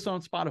want you to listen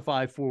on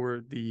Spotify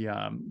for the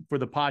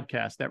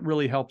podcast. That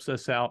really helps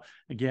us out,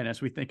 again,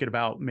 as we thinking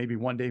about maybe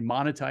one day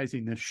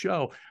monetizing this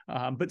show.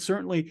 But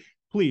certainly,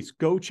 please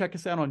go check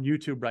us out on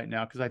YouTube right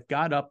now, because I've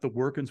got up the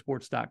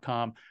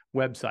workinsports.com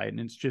website, and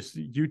it's just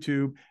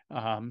YouTube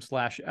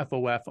 /FOF_show.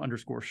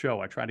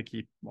 I try to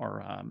keep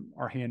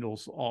our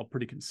handles all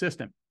pretty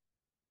consistent.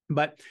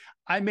 But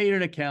I made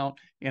an account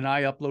and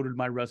I uploaded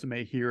my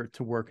resume here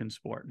to Work in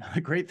Sport. The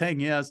great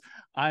thing is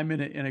I'm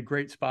in a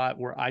great spot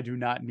where I do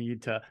not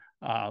need to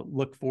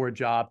look for a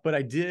job, but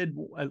I did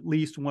at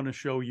least want to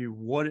show you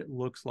what it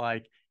looks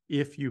like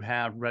if you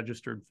have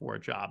registered for a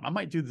job. I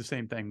might do the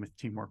same thing with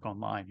Teamwork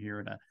Online here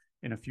in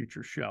a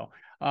future show.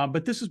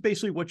 But this is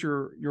basically what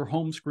your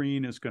home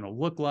screen is going to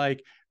look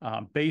like.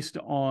 Based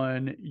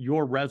on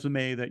your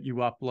resume that you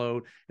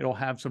upload, it'll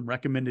have some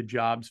recommended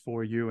jobs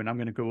for you. And I'm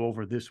going to go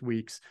over this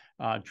week's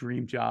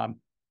dream job.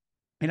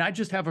 And I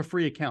just have a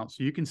free account.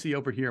 So you can see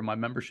over here, my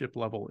membership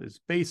level is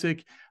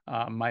basic.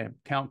 My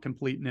account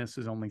completeness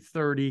is only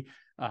 30%.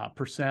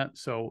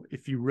 So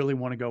if you really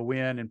want to go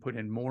in and put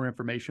in more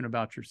information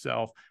about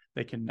yourself,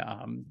 they can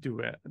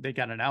they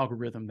got an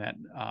algorithm that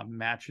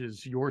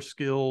matches your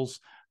skills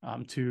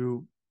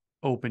to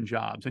open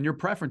jobs and your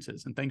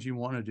preferences and things you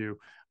want to do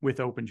with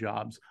open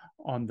jobs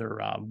on their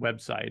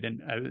website.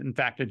 And in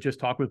fact, I just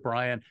talked with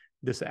Brian.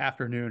 this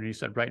afternoon, and he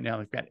said right now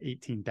they've got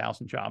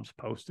 18,000 jobs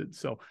posted.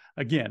 So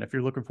again, if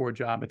you're looking for a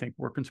job, I think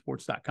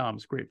workinsports.com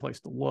is a great place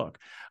to look.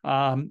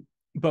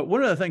 But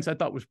one of the things I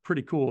thought was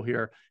pretty cool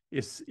here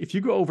is if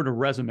you go over to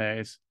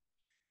resumes,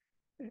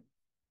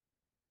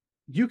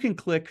 you can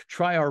click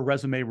try our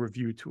resume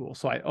review tool.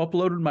 So I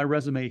uploaded my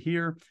resume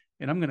here,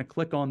 and I'm going to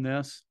click on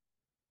this.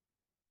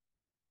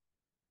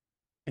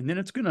 And then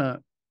it's going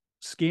to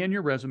scan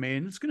your resume,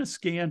 and it's going to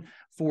scan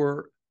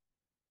for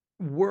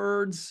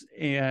words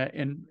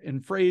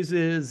and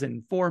phrases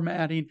and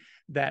formatting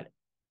that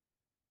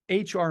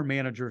HR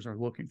managers are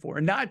looking for.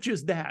 And not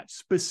just that,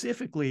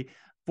 specifically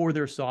for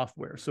their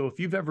software. So if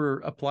you've ever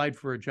applied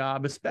for a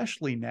job,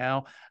 especially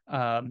now,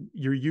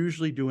 you're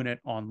usually doing it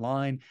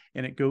online,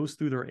 and it goes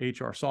through their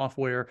HR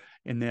software,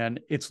 and then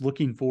it's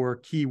looking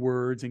for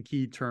keywords and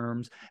key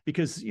terms,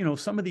 because, you know,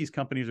 some of these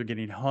companies are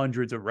getting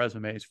hundreds of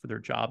resumes for their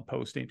job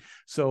posting.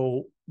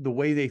 So the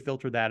way they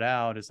filter that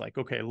out is like,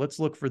 okay, let's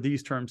look for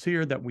these terms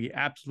here that we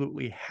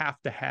absolutely have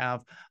to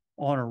have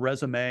on a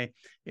resume.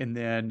 And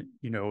then,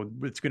 you know,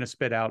 it's going to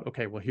spit out,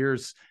 okay, well,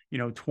 here's, you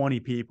know, 20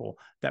 people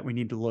that we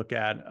need to look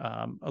at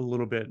a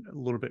little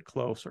bit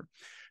closer.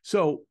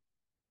 So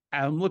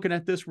I'm looking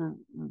at this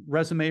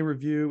resume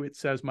review. It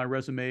says my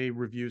resume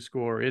review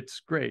score,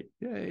 it's great.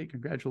 Yay,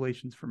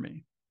 congratulations for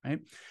me, right?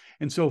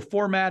 And so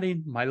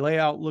formatting, my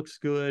layout looks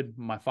good.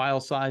 My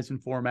file size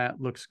and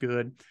format looks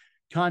good.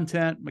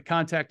 Content, my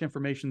contact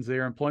information's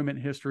there. Employment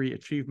history,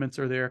 achievements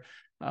are there.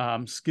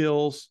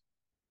 Skills,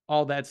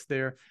 all that's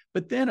there.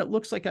 But then it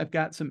looks like I've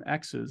got some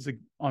X's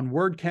on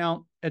word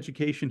count,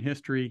 education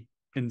history,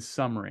 and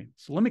summary.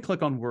 So let me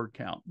click on word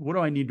count. What do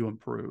I need to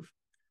improve,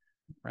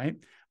 right?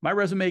 My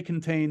resume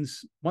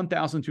contains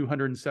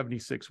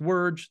 1,276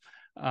 words.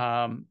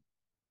 The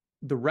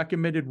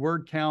recommended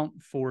word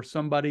count for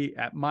somebody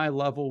at my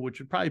level, which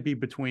would probably be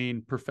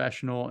between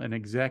professional and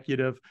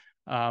executive,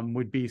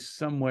 would be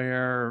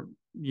somewhere,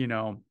 you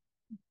know,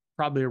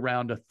 probably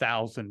around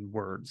 1,000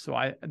 words.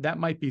 So that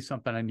might be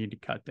something I need to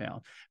cut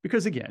down,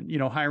 because again, you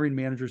know, hiring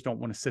managers don't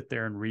want to sit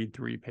there and read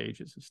 3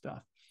 pages of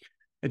stuff.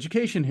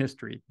 Education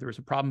history, there's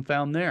a problem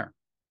found there.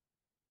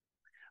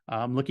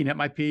 Looking at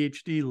my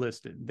PhD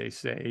listed, they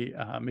say,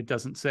 it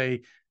doesn't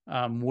say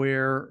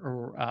where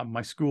or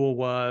my school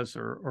was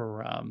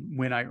or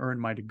when I earned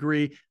my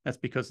degree. That's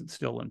because it's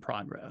still in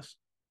progress,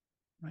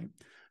 right?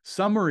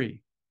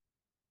 Summary,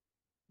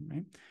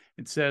 right?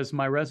 It says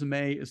my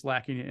resume is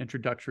lacking an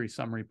introductory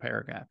summary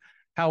paragraph.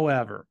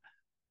 However,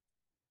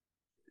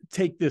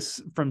 take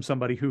this from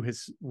somebody who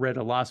has read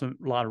a lot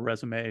of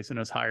resumes and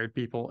has hired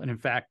people. And in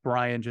fact,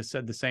 Brian just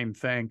said the same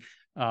thing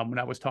when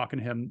I was talking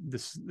to him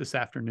this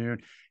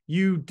afternoon.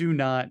 You do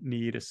not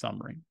need a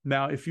summary.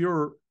 Now, if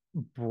you're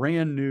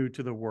brand new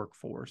to the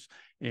workforce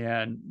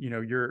and, you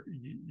know, your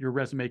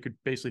resume could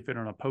basically fit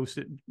on a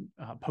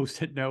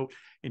post-it note,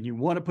 and you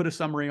want to put a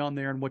summary on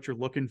there and what you're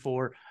looking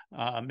for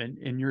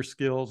and your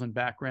skills and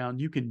background,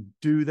 you can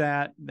do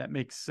that. That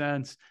makes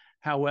sense.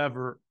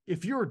 However,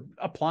 if you're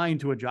applying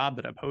to a job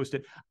that I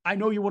posted, I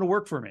know you want to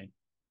work for me.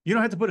 You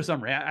don't have to put a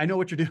summary. I know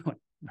what you're doing,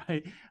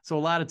 right? So a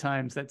lot of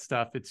times that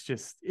stuff,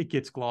 it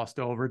gets glossed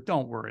over.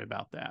 Don't worry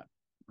about that,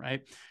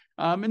 right?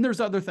 And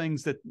there's other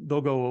things that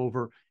they'll go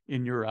over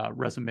in your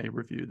resume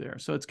review there.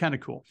 So it's kind of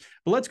cool.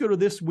 But let's go to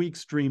this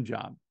week's dream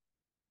job.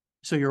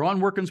 So you're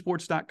on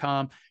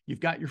workinsports.com.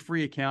 You've got your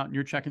free account and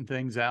you're checking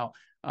things out.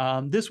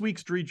 This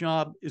week's dream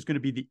job is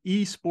going to be the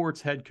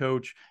Esports Head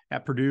Coach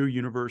at Purdue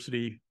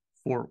University,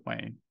 Fort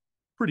Wayne.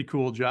 Pretty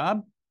cool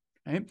job.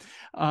 Okay.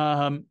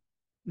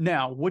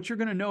 Now, what you're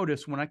going to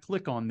notice when I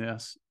click on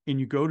this and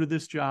you go to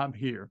this job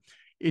here,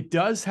 it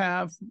does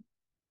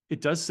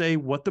say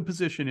what the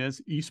position is,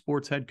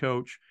 Esports Head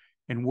Coach,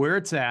 and where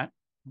it's at,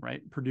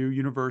 right? Purdue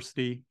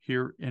University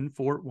here in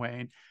Fort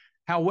Wayne.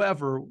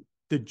 However,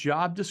 the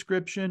job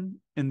description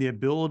and the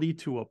ability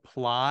to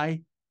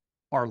apply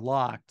are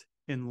locked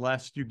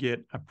unless you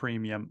get a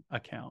premium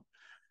account.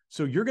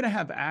 So you're going to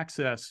have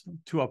access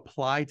to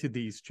apply to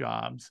these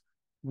jobs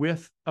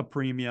with a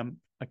premium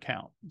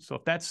account. So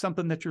if that's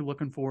something that you're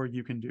looking for,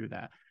 you can do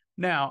that.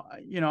 Now,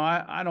 you know,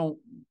 I don't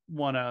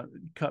want to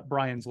cut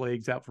Brian's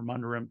legs out from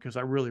under him, because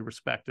I really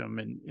respect him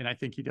and I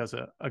think he does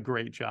a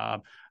great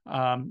job.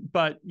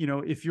 But, you know,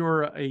 if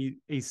you're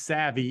a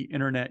savvy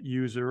internet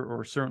user,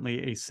 or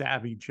certainly a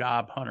savvy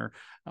job hunter,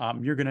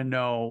 you're going to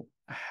know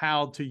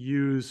how to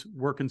use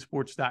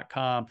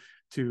workinsports.com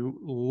to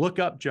look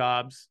up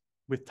jobs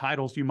with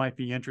titles you might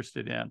be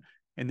interested in.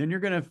 And then you're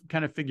going to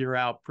kind of figure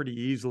out pretty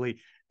easily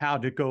how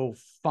to go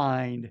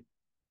find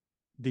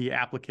the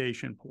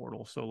application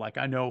portal. So like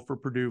I know for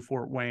Purdue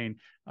Fort Wayne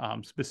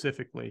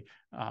specifically,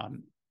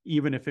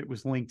 even if it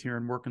was linked here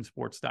in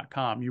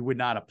workinsports.com, you would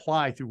not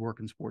apply through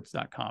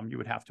workinsports.com. You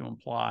would have to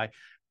apply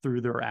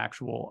through their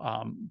actual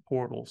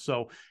portal.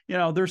 So, you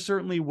know, there's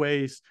certainly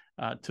ways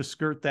to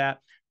skirt that.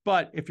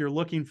 But if you're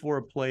looking for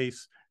a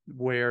place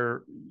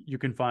where you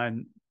can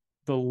find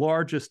the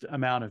largest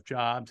amount of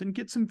jobs and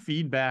get some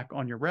feedback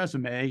on your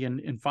resume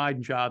and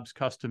find jobs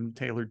custom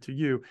tailored to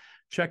you,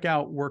 check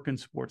out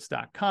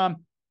workinsports.com.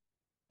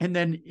 And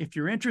then if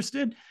you're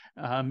interested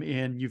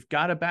and you've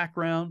got a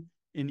background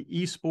in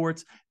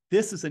esports,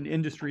 this is an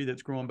industry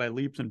that's growing by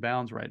leaps and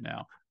bounds right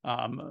now.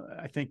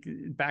 I think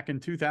back in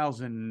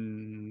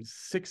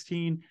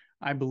 2016,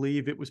 I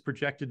believe it was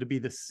projected to be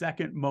the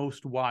second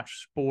most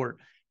watched sport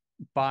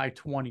by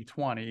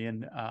 2020.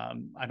 And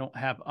I don't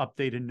have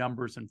updated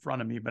numbers in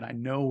front of me, but I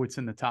know it's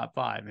in the top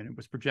 5, and it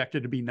was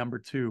projected to be number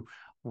 2,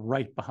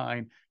 right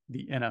behind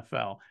the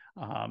NFL.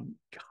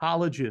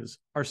 Colleges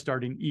are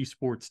starting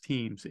esports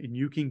teams, and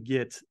you can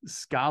get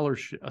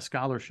a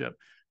scholarship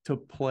to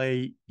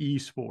play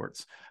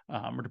esports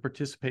or to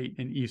participate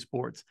in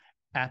esports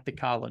at the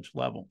college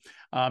level.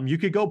 You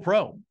could go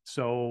pro.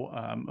 So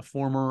a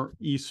former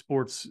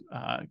esports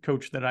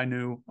coach that I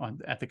knew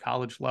at the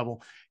college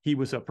level, he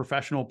was a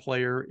professional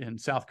player in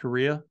South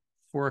Korea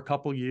for a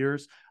couple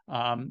years.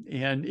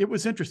 And it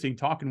was interesting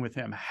talking with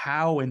him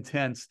how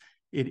intense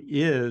it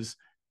is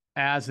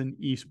as an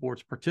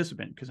esports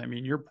participant, because I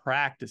mean, you're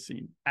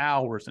practicing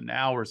hours and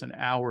hours and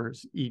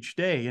hours each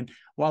day. And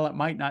while it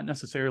might not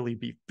necessarily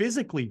be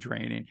physically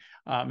draining,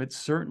 it's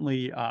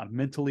certainly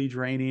mentally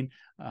draining.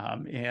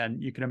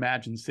 And you can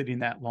imagine sitting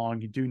that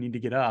long, you do need to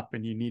get up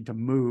and you need to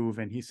move.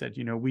 And he said,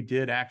 you know, we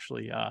did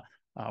actually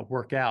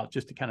work out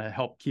just to kind of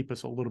help keep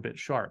us a little bit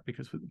sharp,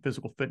 because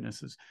physical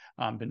fitness has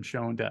been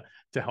shown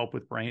to help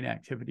with brain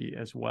activity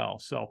as well.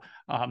 So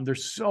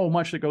there's so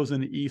much that goes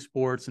into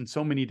esports, and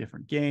so many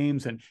different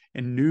games and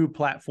new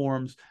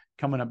platforms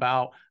coming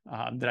about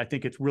that I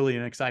think it's really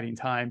an exciting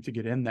time to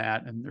get in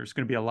that. And there's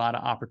going to be a lot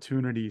of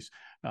opportunities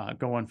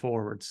going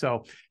forward.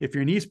 So if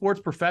you're an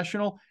esports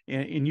professional,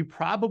 and you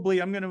probably,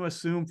 I'm going to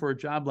assume for a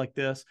job like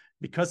this,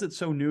 because it's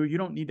so new, you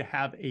don't need to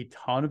have a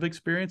ton of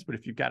experience, but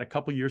if you've got a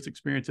couple years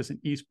experience as an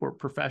esports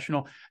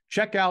professional,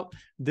 check out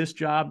this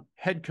job,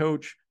 head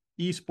coach,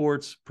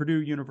 esports,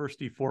 Purdue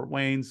University, Fort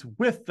Wayne's,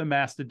 with the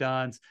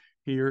Mastodons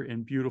here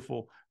in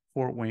beautiful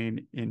Fort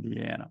Wayne,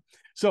 Indiana.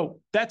 So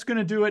that's going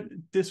to do it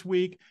this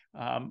week.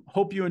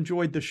 Hope you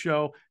enjoyed the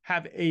show.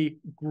 Have a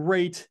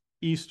great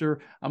Easter.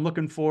 I'm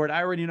looking forward.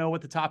 I already know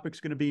what the topic's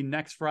going to be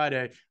next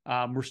Friday.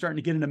 We're starting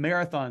to get into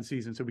marathon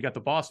season. So we got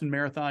the Boston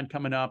Marathon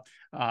coming up.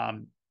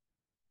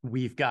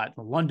 We've got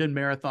the London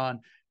Marathon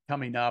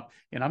coming up.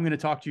 And I'm going to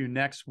talk to you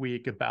next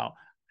week about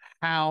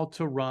how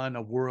to run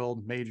a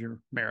world major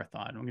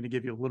marathon. I'm going to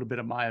give you a little bit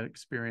of my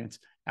experience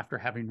after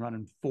having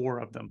run 4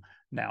 of them.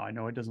 Now, I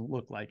know it doesn't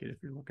look like it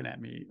if you're looking at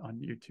me on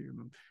YouTube.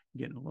 I'm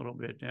getting a little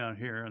bit down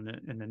here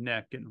in the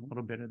neck, and a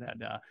little bit of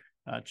that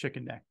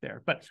chicken neck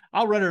there. But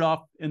I'll run it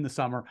off in the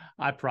summer,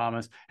 I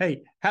promise.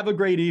 Hey, have a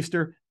great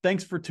Easter.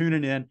 Thanks for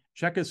tuning in.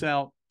 Check us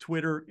out,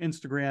 Twitter,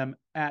 Instagram,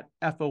 at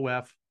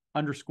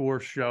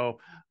FOF_show.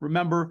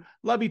 Remember,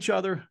 love each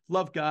other,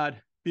 love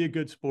God, be a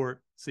good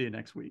sport. See you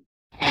next week.